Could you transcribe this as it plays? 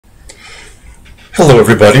Hello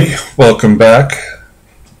everybody, welcome back.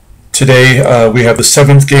 Today we have the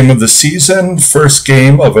 7th game of the season, first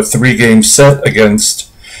game of a 3-game set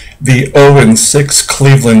against the 0-6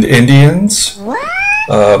 Cleveland Indians.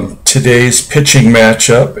 Today's pitching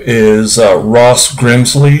matchup is Ross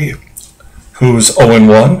Grimsley, who's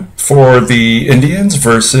 0-1 for the Indians,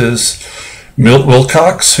 versus Milt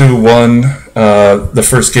Wilcox, who won the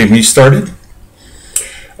first game he started.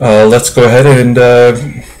 Let's go ahead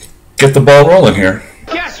and get the ball rolling here.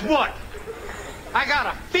 Guess what? I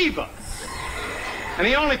got a fever. And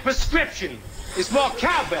the only prescription is more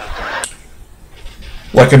cowbell.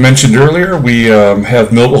 Like I mentioned earlier, we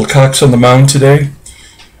have Milt Wilcox on the mound today.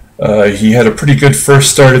 He had a pretty good first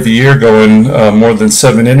start of the year, going more than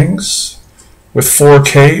 7 innings with 4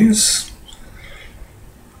 Ks.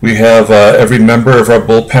 We have every member of our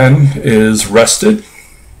bullpen is rested.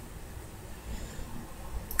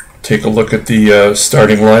 Take a look at the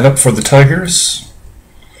starting lineup for the Tigers.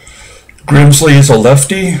 Grimsley is a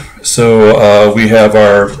lefty, so we have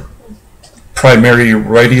our primary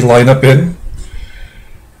righty lineup in.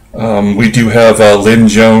 We do have Lynn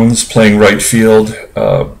Jones playing right field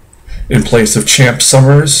in place of Champ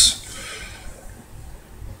Summers.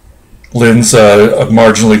 Lynn's a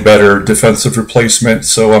marginally better defensive replacement,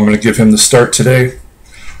 so I'm going to give him the start today.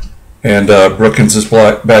 And Brookins is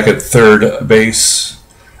back at third base,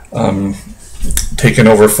 taking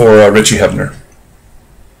over for Richie Hebner.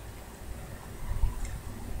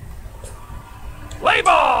 Play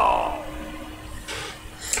ball!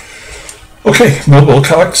 Okay, Milt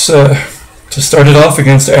Wilcox to start it off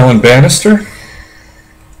against Alan Bannister.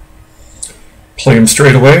 Play him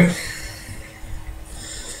straight away.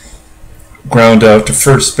 Ground out to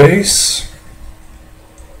first base.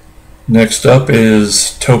 Next up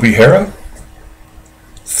is Toby Harrah,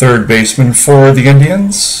 third baseman for the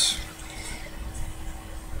Indians.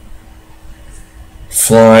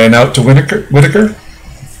 Flying out to Whitaker.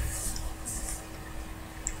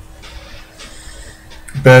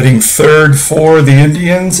 Batting third for the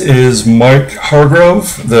Indians is Mike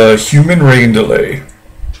Hargrove, the human rain delay.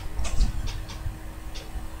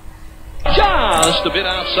 Just a bit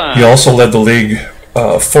outside. He also led the league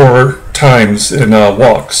 4 times in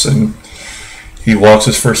walks, and he walks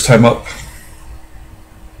his first time up.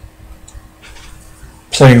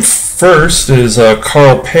 Playing first is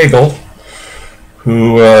Carl Pagel,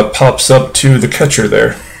 who pops up to the catcher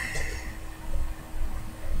there.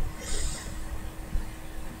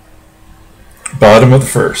 Bottom of the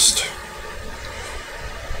first.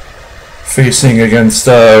 Facing against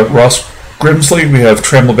Ross Grimsley, we have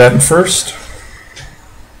Trammell batting first.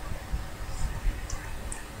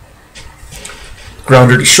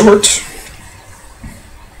 Grounder to short.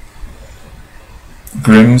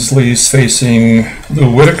 Grimsley's facing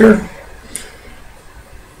Lou Whitaker.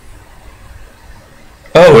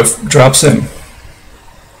 Oh, it drops in.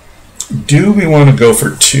 Do we want to go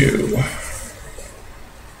for 2?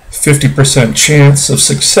 50% chance of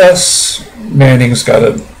success. Manning's got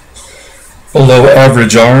a below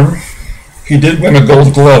average arm. He did win a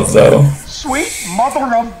gold glove though. Sweet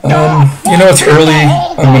mother of God! You know, it's early.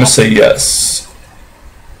 I'm going to say yes.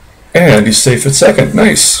 And he's safe at second.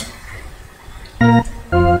 Nice.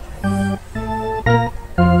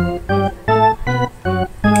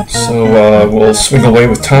 So we'll swing away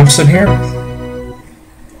with Thompson here.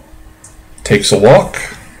 Takes a walk.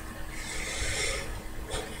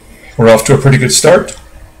 We're off to a pretty good start.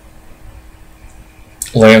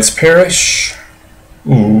 Lance Parrish.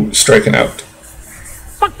 Ooh, striking out.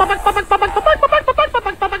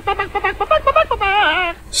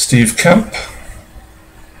 Steve Kemp.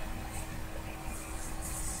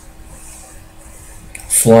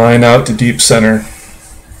 Flying out to deep center.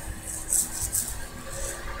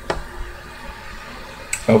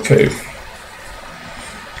 Okay.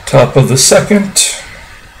 Top of the second.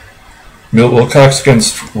 Milt Wilcox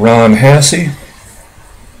against Ron Hassey.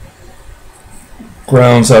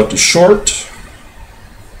 Grounds out to short.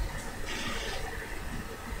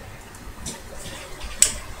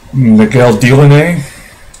 Miguel Delaney,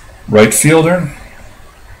 right fielder.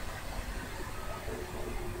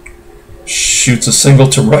 Shoots a single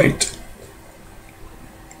to right.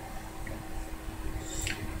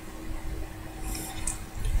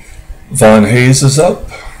 Von Hayes is up.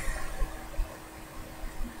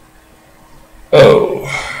 Oh,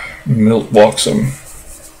 Milt walks him.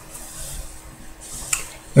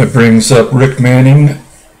 That brings up Rick Manning.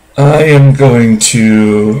 I am going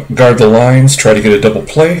to guard the lines, try to get a double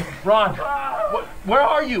play. Ron, where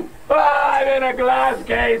are you? I'm in a glass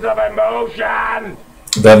case of emotion!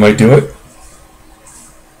 That might do it.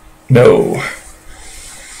 No.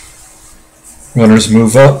 Runners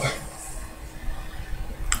move up.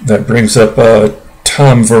 That brings up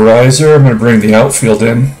Tom Verizer. I'm going to bring the outfield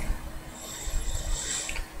in.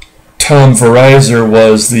 Tom Verizer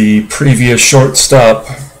was the previous shortstop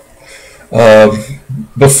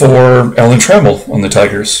before Alan Trammell on the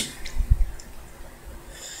Tigers.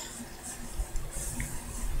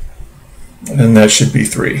 And that should be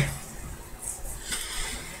 3.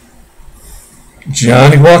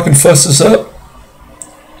 Johnny Walkenfuss is up.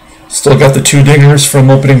 Still got the 2 dingers from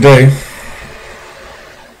opening day.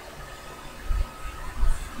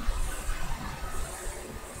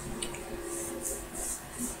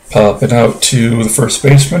 Popping out to the first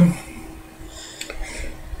baseman.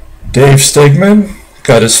 Dave Stegman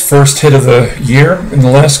got his first hit of the year in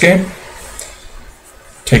the last game.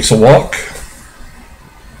 Takes a walk.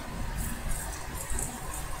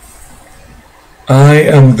 I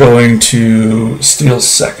am going to steal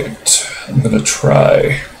second. I'm going to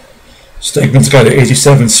try. Stegman's got an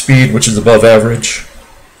 87 speed, which is above average.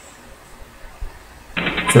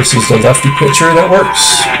 Versus the lefty pitcher, that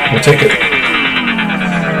works. We'll take it.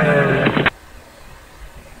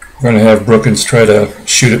 We're going to have Brookins try to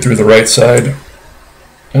shoot it through the right side.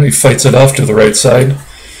 And he fights it off to the right side.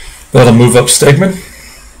 That'll move up Stegman.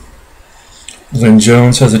 Lynn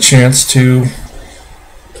Jones has a chance to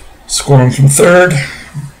score him from third,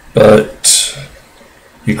 but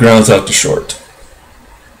he grounds out to short.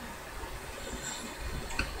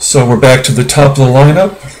 So we're back to the top of the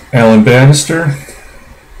lineup. Alan Bannister.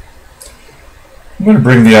 I'm going to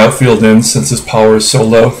bring the outfield in since his power is so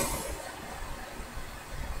low.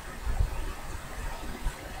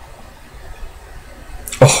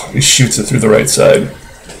 Oh, he shoots it through the right side.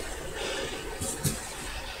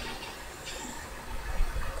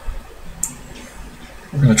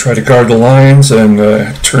 We're going to try to guard the lines and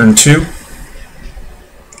turn 2.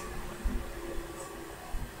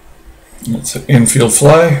 That's an infield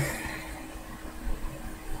fly.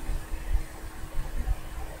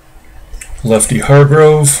 Lefty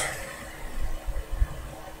Hargrove.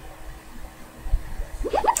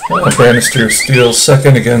 Bannister steals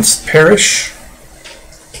second against Parrish.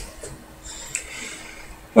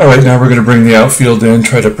 Alright, now we're going to bring the outfield in,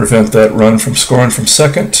 try to prevent that run from scoring from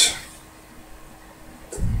second.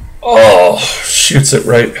 Oh, shoots it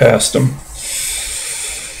right past him.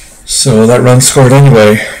 So that run scored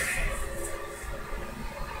anyway.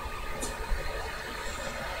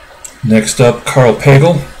 Next up, Carl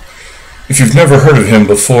Pagel. If you've never heard of him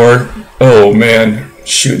before, oh man,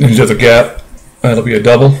 shooting into the gap. That'll be a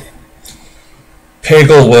double.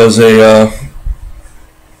 Pagel was a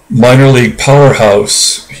minor league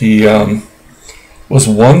powerhouse. He was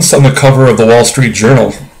once on the cover of the Wall Street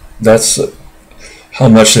Journal. That's how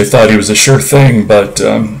much they thought he was a sure thing, but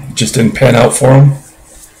just didn't pan out for him.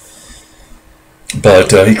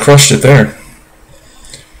 But he crushed it there.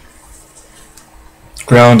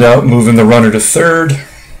 Ground out, moving the runner to third.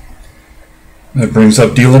 That brings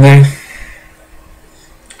up Delaney.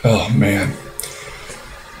 Oh man.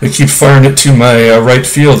 They keep firing it to my right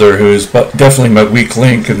fielder, who is definitely my weak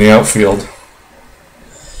link in the outfield.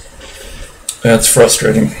 That's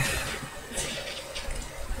frustrating.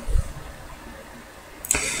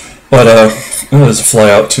 But there's a fly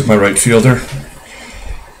out to my right fielder.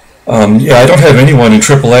 Yeah, I don't have anyone in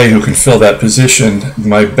AAA who can fill that position.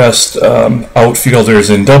 My best outfielder is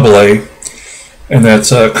in AA, and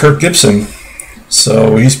that's Kirk Gibson.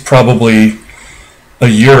 So he's probably a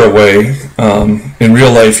year away. In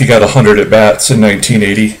real life, he got 100 at-bats in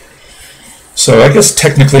 1980. So I guess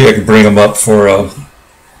technically I could bring him up for a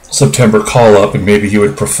September call-up and maybe he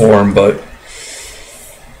would perform, but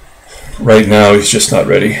right now he's just not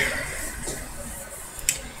ready.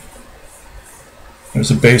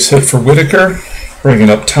 There's a base hit for Whitaker, bringing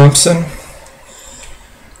up Thompson.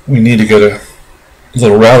 We need to get a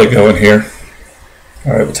little rally going here.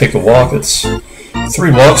 All right, we'll take a walk. It's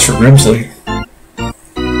 3 walks for Grimsley.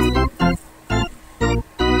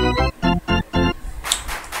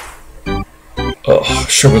 Oh,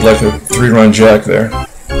 sure would like a 3-run jack there.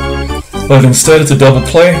 But instead it's a double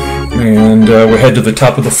play, and we head to the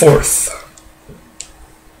top of the 4th.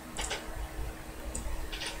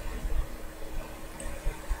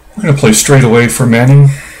 We're going to play straight away for Manning.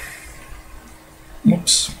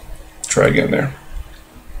 Whoops. Try again there.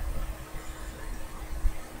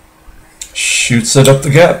 Shoots it up the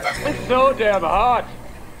gap. It's so damn hot.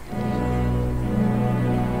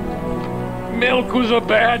 Milk was a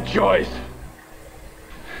bad choice.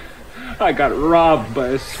 I got robbed by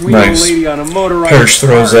a sweet old lady on a motorized Parrish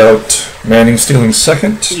throws out. Manning stealing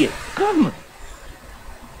second. Yeah, come.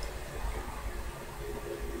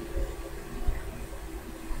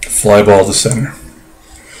 Fly ball to center.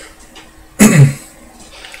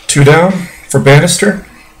 2 down for Bannister.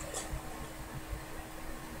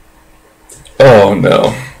 Oh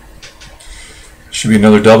no. Should be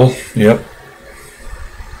another double. Yep.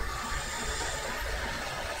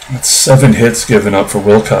 That's 7 hits given up for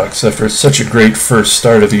Wilcox after such a great first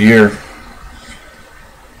start of the year.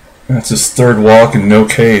 That's his 3rd walk and no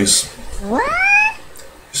Ks.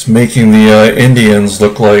 Just making the Indians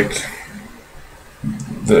look like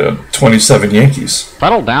the 27 Yankees.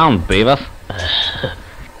 Settle down, Beavis.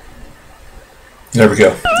 There we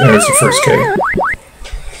go. There's the first K.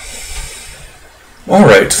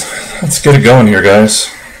 Alright, let's get it going here,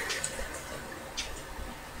 guys.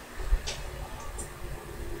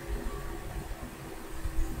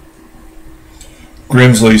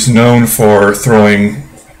 Grimsley's known for throwing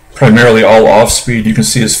primarily all off-speed. You can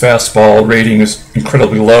see his fastball rating is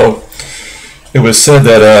incredibly low. It was said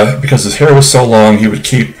that because his hair was so long, he would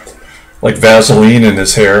keep like Vaseline in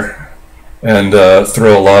his hair and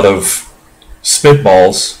throw a lot of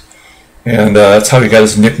spitballs. And that's how he got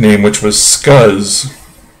his nickname, which was Scuzz.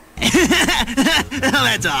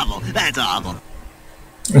 That's awful. That's awful.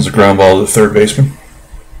 There's a ground ball to the 3rd baseman.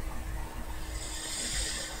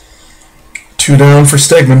 2 down for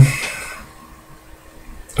Stegman.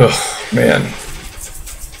 Oh, man.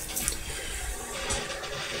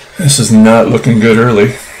 This is not looking good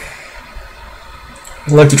early.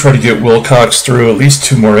 I'd like to try to get Wilcox through at least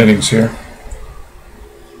 2 more innings here.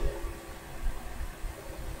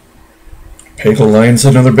 Pagel lines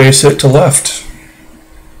another base hit to left.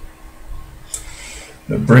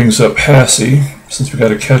 That brings up Hassey. Since we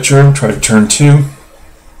got a catcher, try to turn 2.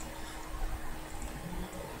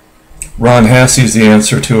 Ron Hassey is the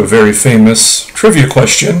answer to a very famous trivia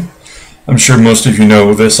question. I'm sure most of you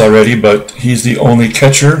know this already, but he's the only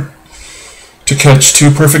catcher to catch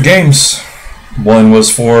 2 perfect games. One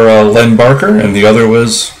was for Len Barker, and the other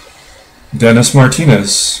was Dennis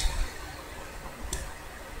Martinez.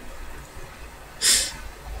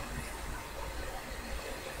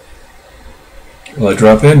 Will I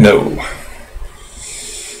drop in? No.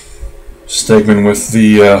 Stegman with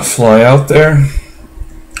the fly out there.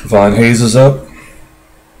 Von Hayes is up.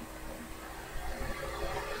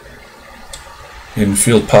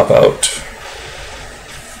 Infield pop out.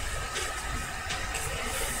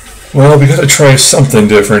 Well, we gotta try something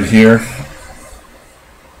different here.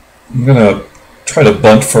 I'm gonna try to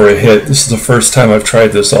bunt for a hit. This is the first time I've tried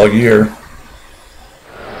this all year.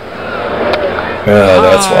 Yeah,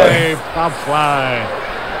 that's why. Pop fly.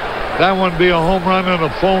 That one be a home run in a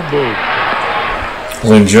phone booth.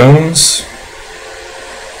 Lynn Jones.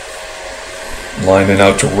 Lining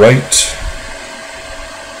out to right.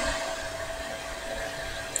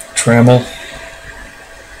 Trammell.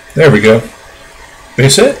 There we go.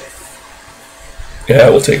 Base hit? Yeah,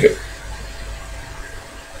 we'll take it.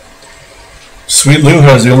 Sweet Lou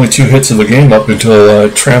has the only 2 hits of the game up until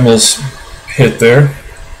Trammell's hit there.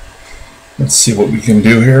 Let's see what we can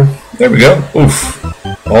do here. There we go. Oof.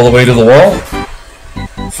 All the way to the wall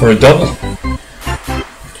for a double.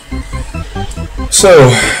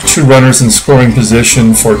 So, 2 runners in scoring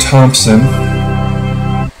position for Thompson.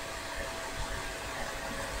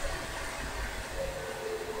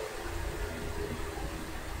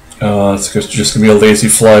 It's just going to be a lazy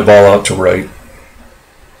fly ball out to right.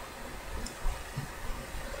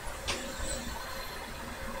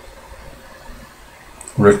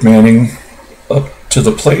 Rick Manning up to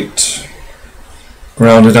the plate.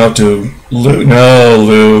 Grounded out to Lou. No,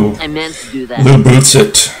 Lou. I meant to do that. Lou boots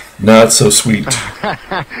it. Not so sweet.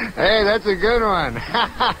 Hey, that's a good one.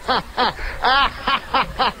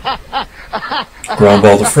 Ground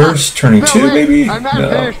ball to first, turning 2 maybe? I'm not No.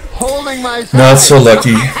 finished holding my Not so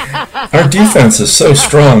lucky. Our defense is so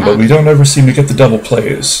strong, but we don't ever seem to get the double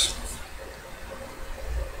plays.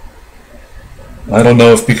 I don't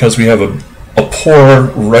know if because we have a poor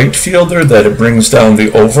right fielder that it brings down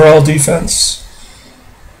the overall defense.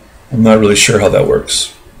 I'm not really sure how that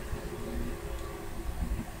works.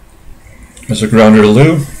 There's a grounder to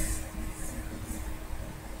Lou.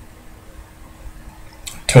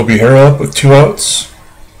 Toby Harrell up with 2 outs.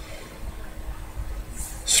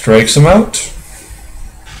 Strikes him out.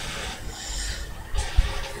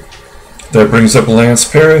 That brings up Lance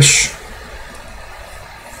Parrish.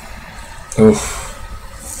 Oof.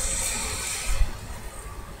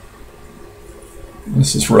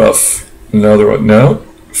 This is rough. Another one. No.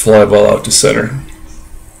 Fly ball out to center.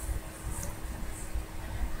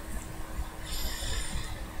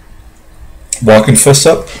 Walking fist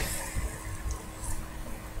up.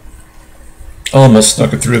 Almost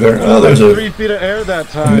snuck it through there. Oh, there's 3 feet of air that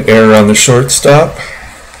time. an error on the shortstop.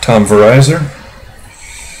 Tom Verizor.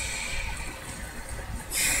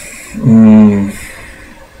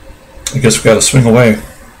 I guess we got to swing away.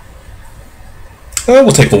 Oh,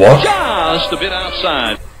 we'll take the walk. Just a bit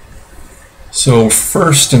outside. So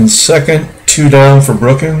first and second, 2 down for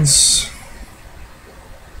Brookins.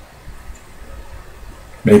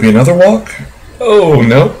 Maybe another walk? Oh,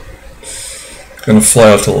 no. Gonna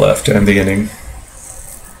fly out to the left, end the inning.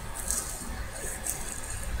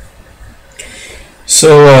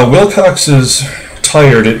 So Wilcox is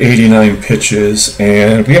tired at 89 pitches,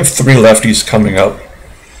 and we have 3 lefties coming up.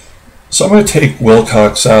 So I'm going to take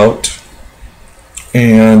Wilcox out,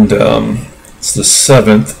 and it's the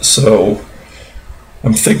 7th, so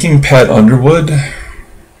I'm thinking Pat Underwood.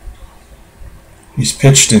 He's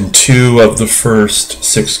pitched in 2 of the first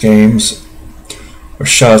 6 games, or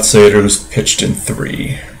Schatzeder, who's pitched in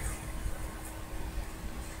 3.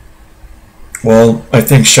 Well, I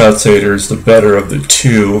think Schatzeder is the better of the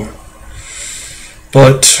 2,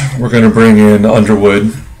 but we're going to bring in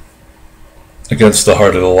Underwood against the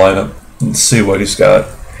heart of the lineup and see what he's got.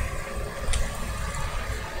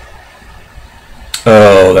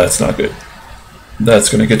 Oh, that's not good. That's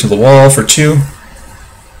going to get to the wall for 2.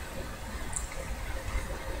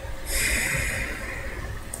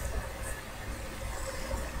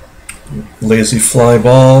 Lazy fly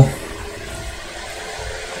ball.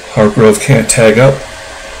 Hargrove can't tag up.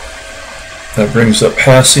 That brings up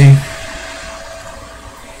Passy.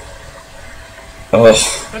 Oh.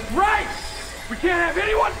 That's right! We can't have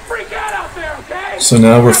anyone freak out there, okay? So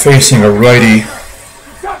now we're facing a righty,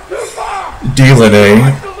 Delaney,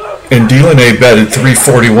 and Delaney batted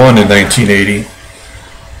 341 in 1980.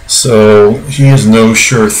 So he is no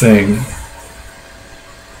sure thing.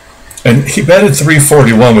 And he batted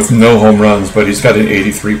 341 with no home runs, but he's got an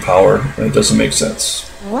 83 power. That doesn't make sense.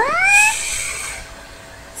 What?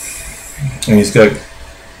 And he's got,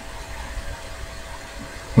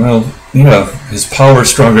 well, yeah, his power is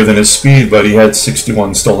stronger than his speed, but he had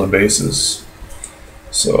 61 stolen bases.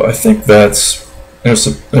 So I think there's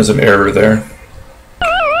an error there.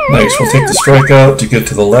 Nice, we'll take the strikeout to get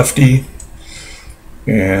to the lefty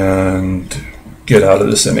and get out of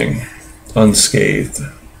this inning unscathed.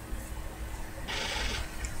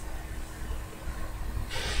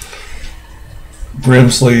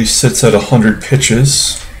 Grimsley sits at 100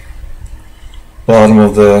 pitches. Bottom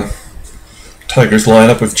of the Tigers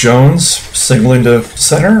lineup with Jones signaling to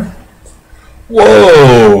center.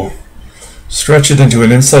 Whoa! Stretch it into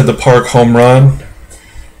an inside the park home run.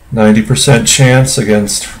 90% chance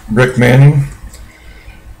against Rick Manning.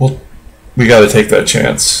 Well, we got to take that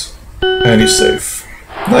chance. And he's safe.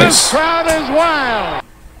 Nice. This crowd is wild.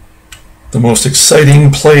 The most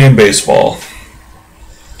exciting play in baseball.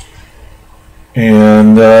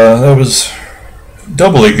 And that was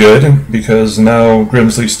doubly good because now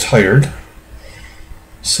Grimsley's tired.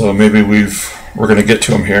 So maybe we're going to get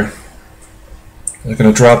to him here. Is it going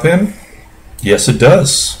to drop in? Yes, it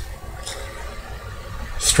does.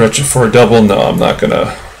 Stretch it for a double? No, I'm not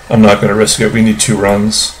gonna risk it. We need 2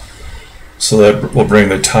 runs, so that will bring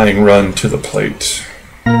the tying run to the plate.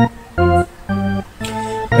 And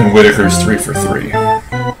Whitaker's 3 for 3.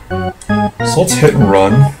 So let's hit and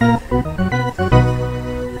run.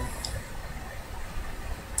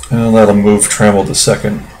 And that'll move Trammell to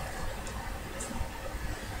second.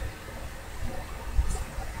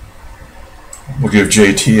 We'll give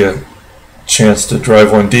JT a chance to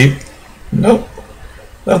drive one deep. Nope.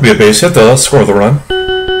 That'll be a base hit though. Let's score the run.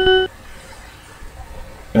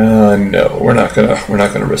 No, we're not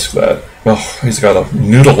gonna risk that. Oh, he's got a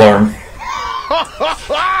noodle arm.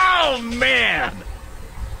 Oh man!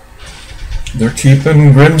 They're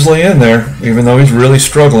keeping Grimsley in there, even though he's really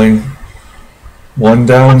struggling. 1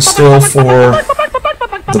 down still for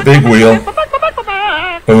the big wheel.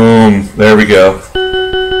 Boom. There we go.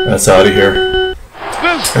 That's out of here.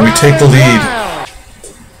 And we take the lead.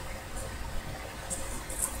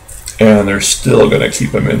 And they're still going to keep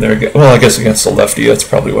him in there. Well, I guess against the lefty, that's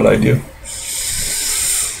probably what I do.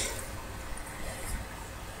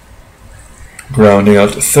 Grounding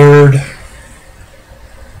out to third.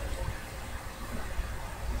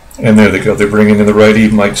 And there they go. They're bringing in the righty,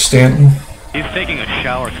 Mike Stanton. He's taking a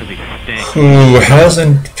shower because he stinks. Who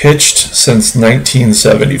hasn't pitched since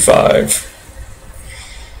 1975.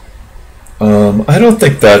 I don't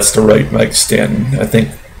think that's the right Mike Stanton. I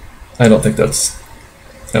don't think that's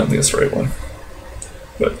the right one.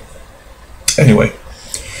 But anyway.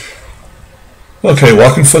 Okay,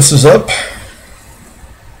 Walking Fuss is up.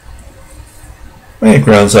 And he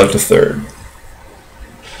grounds out to third.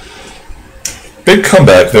 Big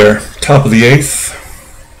comeback there. Top of the 8th.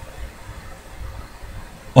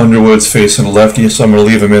 Underwood's facing a lefty, so I'm going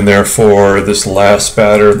to leave him in there for this last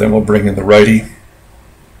batter. Then we'll bring in the righty.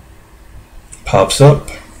 Pops up.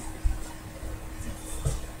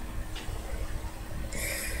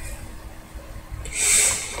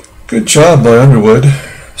 Good job by Underwood.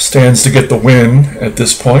 Stands to get the win at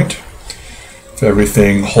this point, if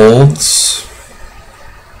everything holds.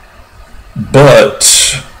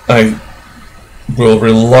 But I will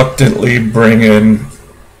reluctantly bring in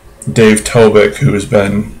Dave Tobick, who has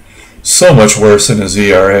been so much worse in his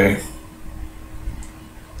ERA.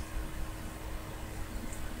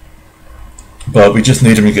 But we just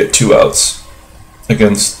need him to get 2 outs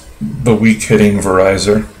against the weak-hitting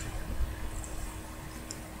Verizor.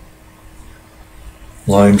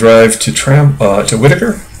 Line drive to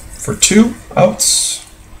Whitaker for 2 outs.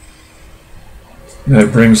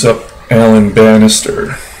 That brings up Alan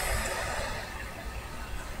Bannister.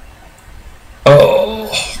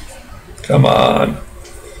 Oh, come on.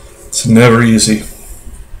 It's never easy.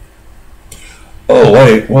 Oh,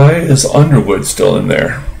 wait, why is Underwood still in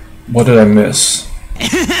there? What did I miss?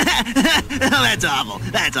 That's awful.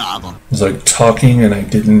 That's awful. Was I talking and I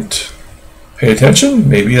didn't pay attention?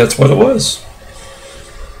 Maybe that's what it was.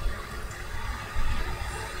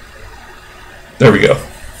 There we go.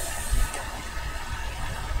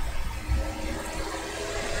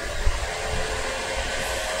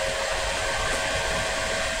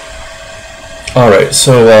 Alright,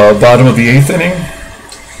 so bottom of the 8th inning.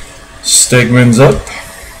 Stegman's up.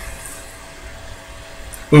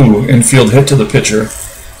 Ooh, infield hit to the pitcher.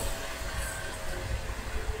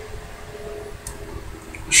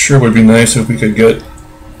 Sure would be nice if we could get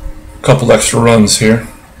a couple extra runs here.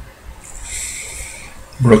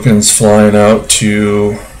 Brookins flying out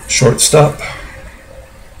to shortstop.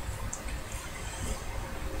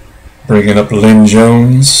 Bringing up Lynn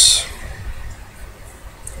Jones.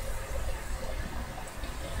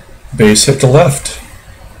 Base hit to left.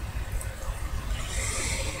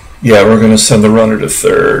 Yeah, we're going to send the runner to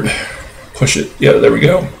third. Push it. Yeah, there we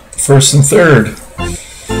go. First and third.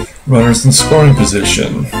 Runners in scoring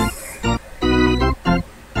position.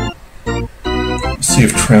 See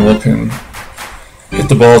if Trammell can hit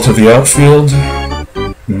the ball to the outfield.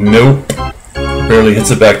 Nope. Barely hits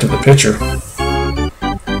it back to the pitcher.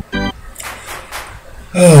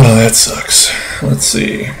 Oh, that sucks. Let's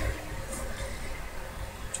see.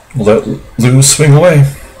 We'll let Lou swing away.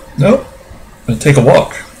 Nope. Gonna take a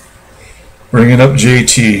walk. Bringing up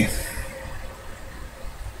JT.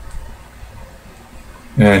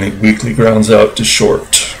 And he weakly grounds out to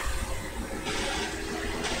short.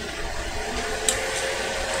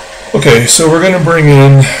 Okay, so we're going to bring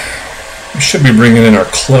in, we should be bringing in our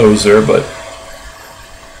closer, but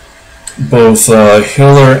both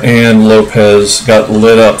Hiller and Lopez got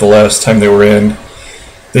lit up the last time they were in.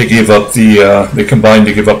 They gave up they combined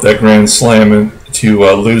to give up that grand slam and to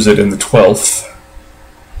lose it in the 12th.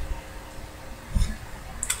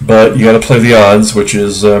 But you got to play the odds, which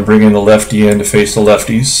is bringing the lefty in to face the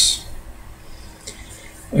lefties.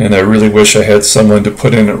 And I really wish I had someone to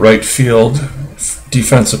put in at right field for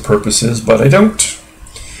defensive purposes, but I don't.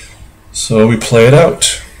 So we play it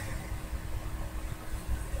out.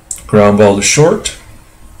 Ground ball to short.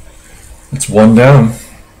 It's 1 down.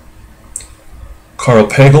 Carl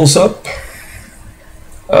Pagel's up.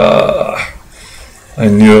 I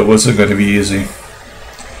knew it wasn't going to be easy.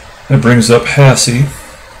 That brings up Hassey.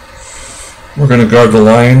 We're going to guard the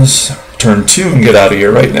lines, turn 2, and get out of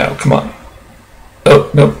here right now. Come on.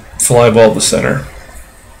 Oh, nope. Fly ball to center.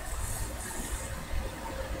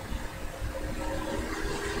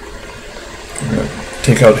 We're going to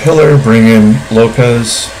take out Hiller, bring in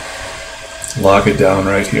Lopez, lock it down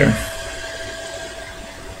right here.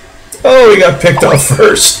 Oh, he got picked off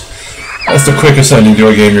first. That's the quickest ending to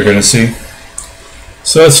a game you're going to see.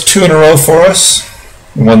 So that's 2 in a row for us.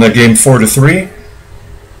 We won that game 4-3.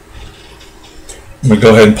 I'm going to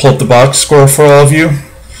go ahead and pull up the box score for all of you.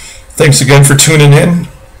 Thanks again for tuning in.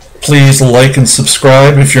 Please like and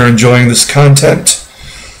subscribe if you're enjoying this content.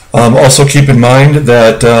 Also keep in mind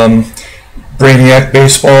that Brainiac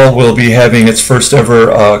Baseball will be having its first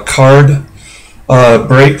ever card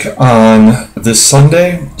break on this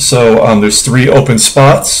Sunday. So there's 3 open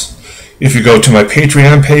spots. If you go to my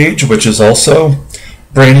Patreon page, which is also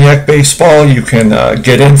Brainiac Baseball, you can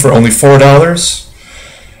get in for only $4.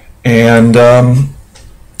 And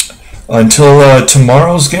until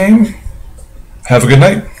tomorrow's game, have a good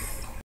night.